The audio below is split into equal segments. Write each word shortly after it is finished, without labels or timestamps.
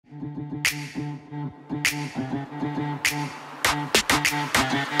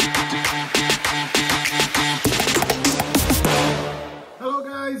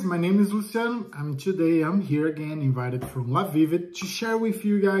Today I'm here again, invited from Lavivid to share with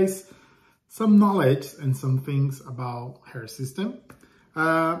you guys some knowledge and some things about hair system.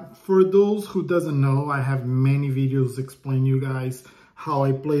 For those who doesn't know, I have many videos explain you guys how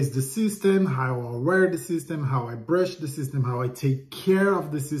I place the system, how I wear the system, how I brush the system, how I take care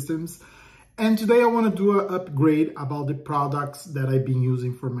of the systems. And today I want to do an upgrade about the products that I've been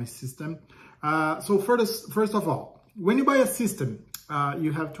using for my system. So first of all, when you buy a system,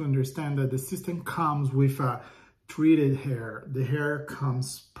 you have to understand that the system comes with a treated hair. The hair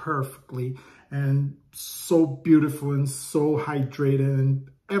comes perfectly and so beautiful and so hydrated and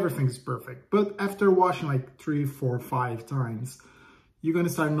everything is perfect. But after washing like 3, 4, 5 times, you're gonna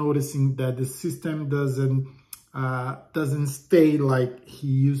start noticing that the system doesn't stay like he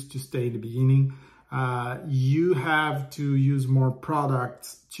used to stay in the beginning. You have to use more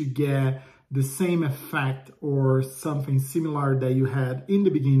products to get the same effect or something similar that you had in the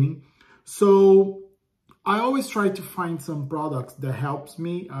beginning. So I always try to find some products that helps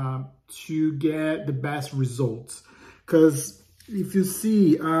me to get the best results. Because if you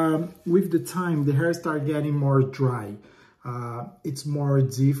see, with the time, the hair start getting more dry. It's more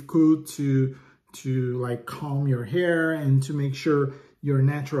difficult to like comb your hair and to make sure your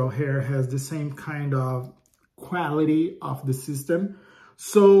natural hair has the same kind of quality of the system.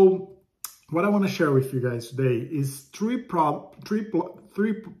 So what I want to share with you guys today is what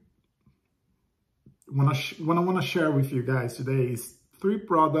I want to share with you guys today is 3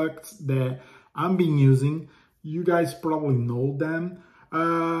 products that I've been using. You guys probably know them.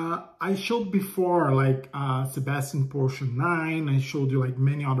 I showed before like Sebastian Portion 9. I showed you like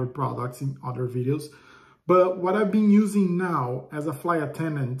many other products in other videos. But what I've been using now as a flight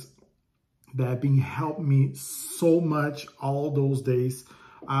attendant that have been helping me so much all those days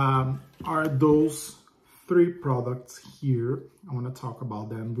are those 3 products here. I want to talk about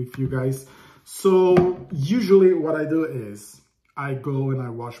them with you guys. So usually what I do is I go and I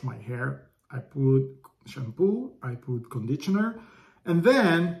wash my hair. I put shampoo, I put conditioner, and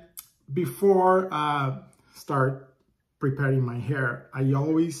then before I start preparing my hair, I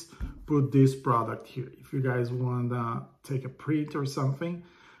always put this product here. If you guys want to take a print or something,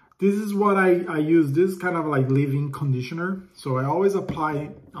 this is what I use. This is kind of like leave-in conditioner. So I always apply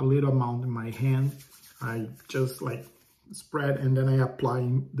a little amount in my hand. I just like spread and then I apply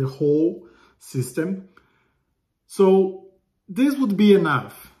the whole system. So this would be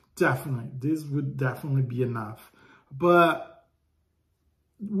enough, definitely. This would definitely be enough. But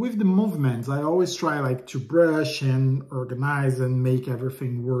with the movements, I always try like to brush and organize and make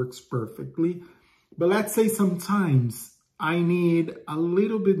everything works perfectly. But let's say sometimes I need a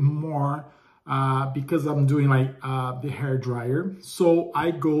little bit more because I'm doing like the hair dryer. So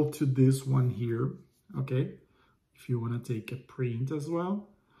I go to this one here, okay? If you want to take a print as well.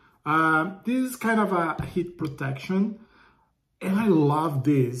 This is kind of a heat protection. And I love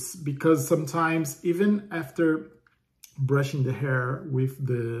this because sometimes even after brushing the hair with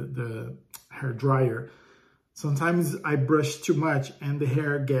the hair dryer, sometimes I brush too much and the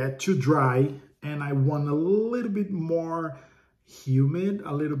hair gets too dry and I want a little bit more humid,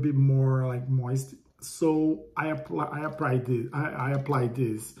 a little bit more like moist. So I apply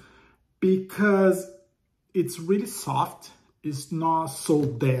this because it's really soft. It's not so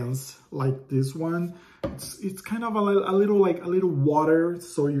dense like this one. It's kind of a little water,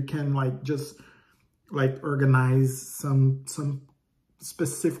 so you can like just like organize some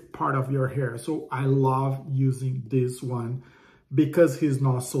specific part of your hair. So I love using this one because he's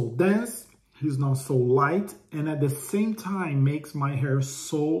not so dense, he's not so light, and at the same time makes my hair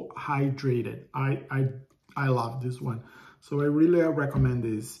so hydrated. I love this one. So I really recommend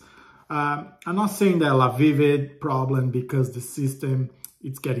this. I'm not saying that Lavivid problem because the system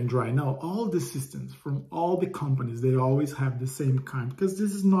it's getting dry. No, all the systems from all the companies, they always have the same kind because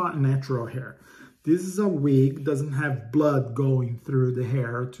this is not natural hair. This is a wig, doesn't have blood going through the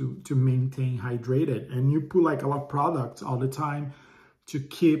hair to maintain hydrated. And you put like a lot of products all the time to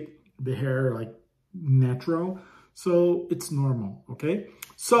keep the hair like natural. So it's normal, okay?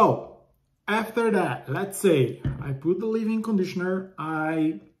 So after that, let's say I put the leave-in conditioner,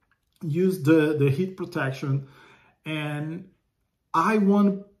 I use the heat protection, and I want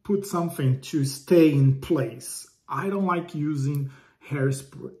to put something to stay in place. I don't like using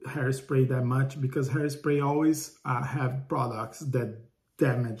hairspray that much because hairspray always have products that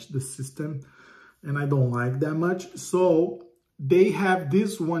damage the system and I don't like that much. So they have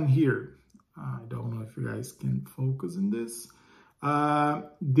this one here. I don't know if you guys can focus on this.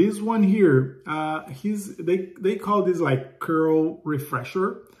 This one here, they call this like curl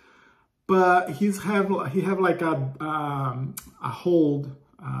refresher. But he have like a hold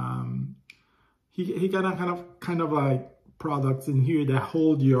he got a kind of like products in here that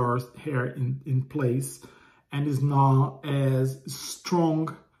hold your hair in place, and is not as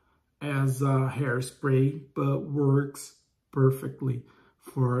strong as hairspray, but works perfectly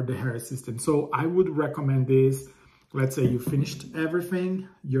for the hair system. So I would recommend this. Let's say you finished everything,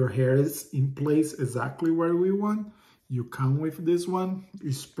 your hair is in place exactly where we want. You come with this one,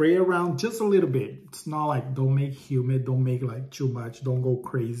 you spray around just a little bit. It's not like, don't make humid, don't make like too much, don't go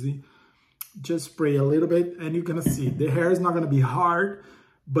crazy. Just spray a little bit and you're gonna see the hair is not gonna be hard,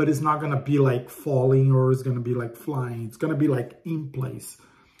 but it's not gonna be like falling or it's gonna be like flying. It's gonna be like in place.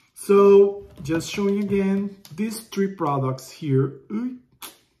 So just showing again, these 3 products here,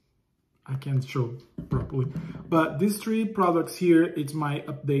 I can't show properly, but these 3 products here, it's my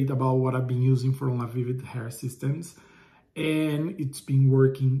update about what I've been using for Lavivid hair systems, and it's been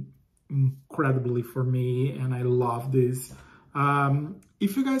working incredibly for me, and I love this.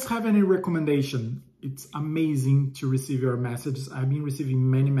 If you guys have any recommendation, it's amazing to receive your messages. I've been receiving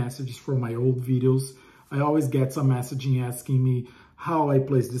many messages from my old videos. I always get some messaging asking me how I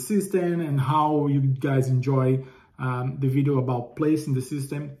place the system and how you guys enjoy the video about placing the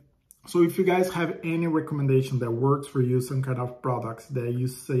system. So if you guys have any recommendation that works for you, some kind of products that you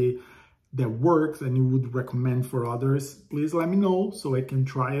say that works and you would recommend for others, please let me know so I can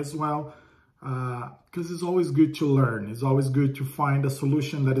try as well. Because it's always good to learn. It's always good to find a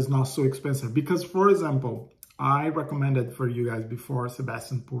solution that is not so expensive. Because, for example, I recommended for you guys before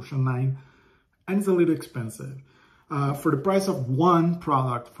Sebastian Potion 9, and it's a little expensive. For the price of 1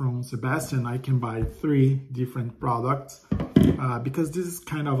 product from Sebastian, I can buy 3 different products. Because this is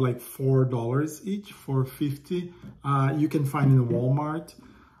kind of like $4 each, $4.50. You can find in Walmart.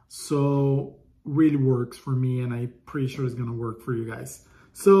 So really works for me, and I'm pretty sure it's gonna work for you guys.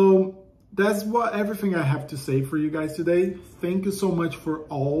 So that's everything I have to say for you guys today. Thank you so much for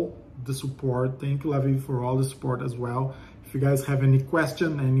all the support. Thank you, Lavivid, for all the support as well. If you guys have any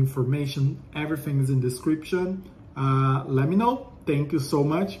question and information, everything is in the description. Let me know. Thank you so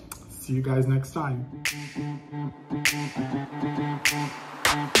much. See you guys next time.